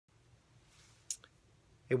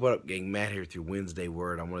Hey, what up, gang? Matt here through Wednesday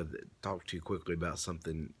Word. I wanted to talk to you quickly about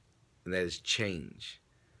something, and that is change.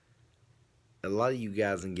 A lot of you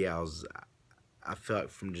guys and gals, I felt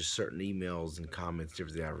from just certain emails and comments,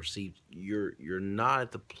 everything I've received, you're not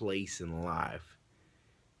at the place in life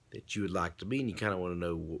that you would like to be, and you kind of want to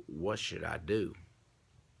know what should I do.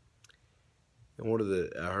 And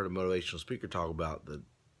I heard a motivational speaker talk about that.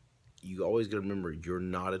 You always got to remember, you're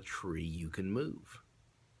not a tree. You can move.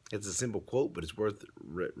 It's a simple quote, but it's worth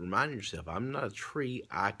reminding yourself. I'm not a tree.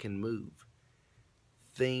 I can move.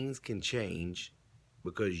 Things can change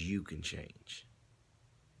because you can change.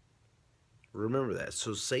 Remember that.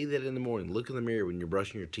 So say that in the morning. Look in the mirror when you're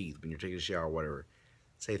brushing your teeth, when you're taking a shower, whatever.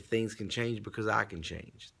 Say things can change because I can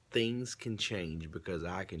change. Things can change because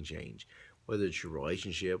I can change. Whether it's your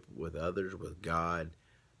relationship with others, with God,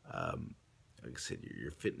 like I said,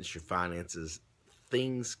 your fitness, your finances,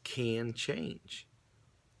 things can change.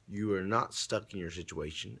 You are not stuck in your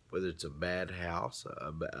situation, whether it's a bad house,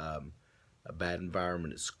 a bad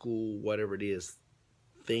environment at school, whatever it is,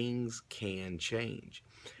 things can change.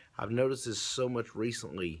 I've noticed this so much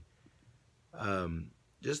recently,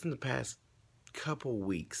 just in the past couple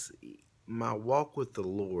weeks. My walk with the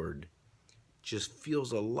Lord just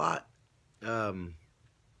feels a lot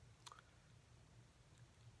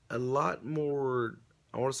more,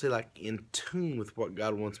 I want to say, like in tune with what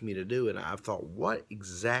God wants me to do. And I've thought, what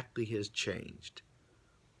exactly has changed?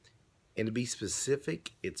 And to be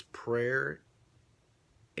specific, it's prayer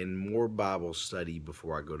and more Bible study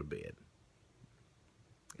before I go to bed.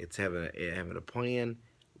 It's having a plan,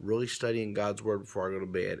 really studying God's Word before I go to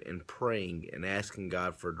bed, and praying and asking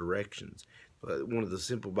God for directions. But one of the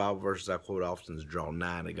simple Bible verses I quote often is, draw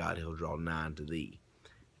nigh to God, He'll draw nigh to thee.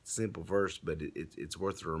 It's a simple verse, but it's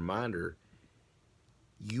worth a reminder.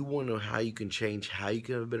 You want to know how you can change, how you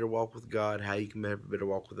can have a better walk with God, how you can have a better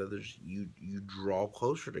walk with others. You draw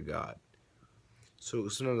closer to God. So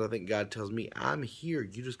sometimes I think God tells me, I'm here.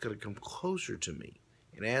 You just got to come closer to me.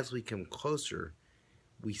 And as we come closer,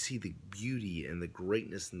 we see the beauty and the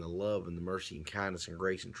greatness and the love and the mercy and kindness and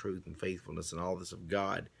grace and truth and faithfulness and all this of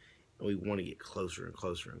God. And we want to get closer and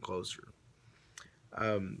closer and closer.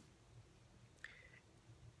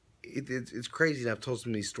 It's crazy. And I've told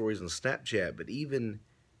some of these stories on Snapchat, but even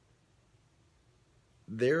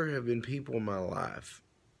there have been people in my life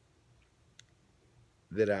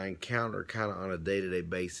that I encounter kind of on a day-to-day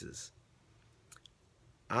basis.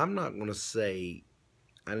 I'm not going to say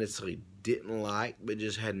I necessarily didn't like, but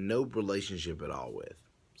just had no relationship at all with.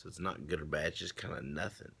 So it's not good or bad, it's just kind of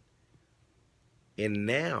nothing. And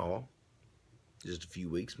now, just a few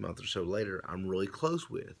weeks, month or so later, I'm really close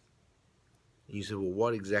with. And you said, well,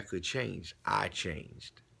 what exactly changed? I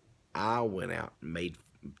changed. I went out and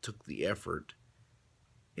took the effort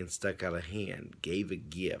and stuck out a hand, gave a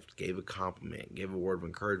gift, gave a compliment, gave a word of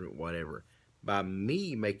encouragement, whatever. By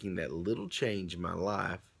me making that little change in my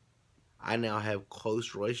life, I now have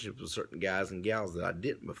close relationships with certain guys and gals that I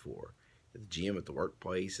didn't before. At the gym, at the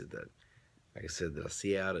workplace, like I said, that I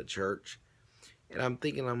see out at church. And I'm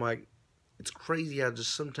thinking, I'm like, it's crazy how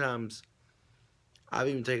just sometimes I've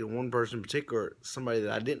even taken one person in particular, somebody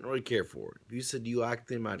that I didn't really care for. If you said you like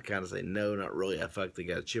them, I'd kind of say, no, not really. I feel like they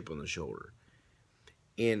got a chip on the shoulder.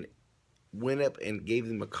 And went up and gave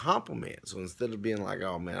them a compliment. So instead of being like,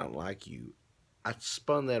 oh man, I don't like you, I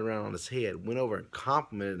spun that around on his head, went over and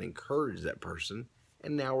complimented and encouraged that person,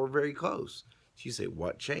 and now we're very close. So you say,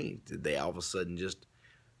 what changed? Did they all of a sudden just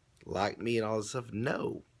like me and all this stuff?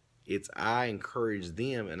 No. It's I encourage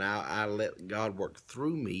them, and I let God work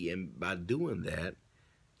through me, and by doing that,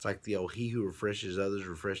 it's like the old, he who refreshes others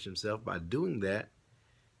refreshes himself. By doing that,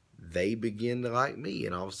 they begin to like me,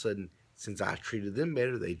 and all of a sudden, since I treated them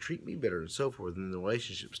better, they treat me better, and so forth, and the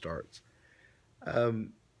relationship starts. But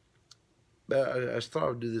I just thought I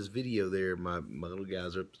would do this video there. My little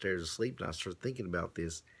guys are upstairs asleep, and I started thinking about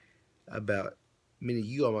this, about many of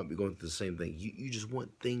you all might be going through the same thing. You just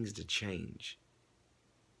want things to change.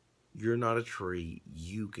 You're not a tree.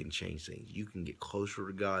 You can change things. You can get closer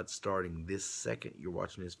to God starting this second you're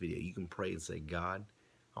watching this video. You can pray and say, God,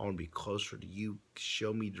 I want to be closer to you.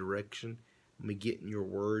 Show me direction. Let me get in your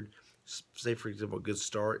word. Say, for example, a good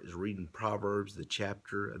start is reading Proverbs, the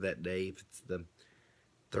chapter of that day. If it's the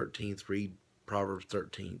 13th, read Proverbs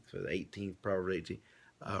 13th. For the 18th, Proverbs 18th.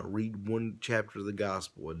 Read one chapter of the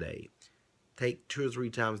gospel a day. Take 2 or 3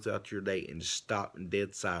 times throughout your day and just stop in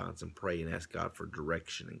dead silence and pray and ask God for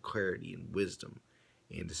direction and clarity and wisdom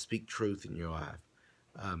and to speak truth in your life.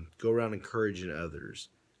 Go around encouraging others.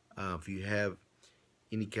 If you have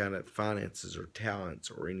any kind of finances or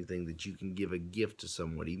talents or anything that you can give a gift to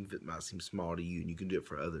someone, even if it might seem small to you, and you can do it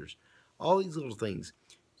for others. All these little things,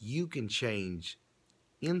 you can change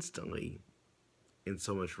instantly, and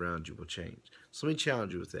so much around you will change. So let me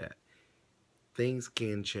challenge you with that. Things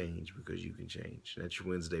can change because you can change. That's your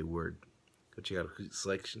Wednesday word. Go check out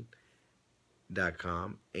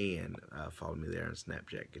selection.com and follow me there on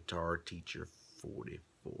Snapchat, Guitar Teacher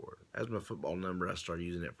 44. That's my football number. I started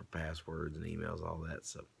using it for passwords and emails, all that.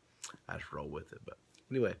 So I just roll with it. But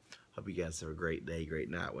anyway, hope you guys have a great day, great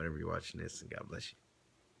night, whenever you're watching this, and God bless you.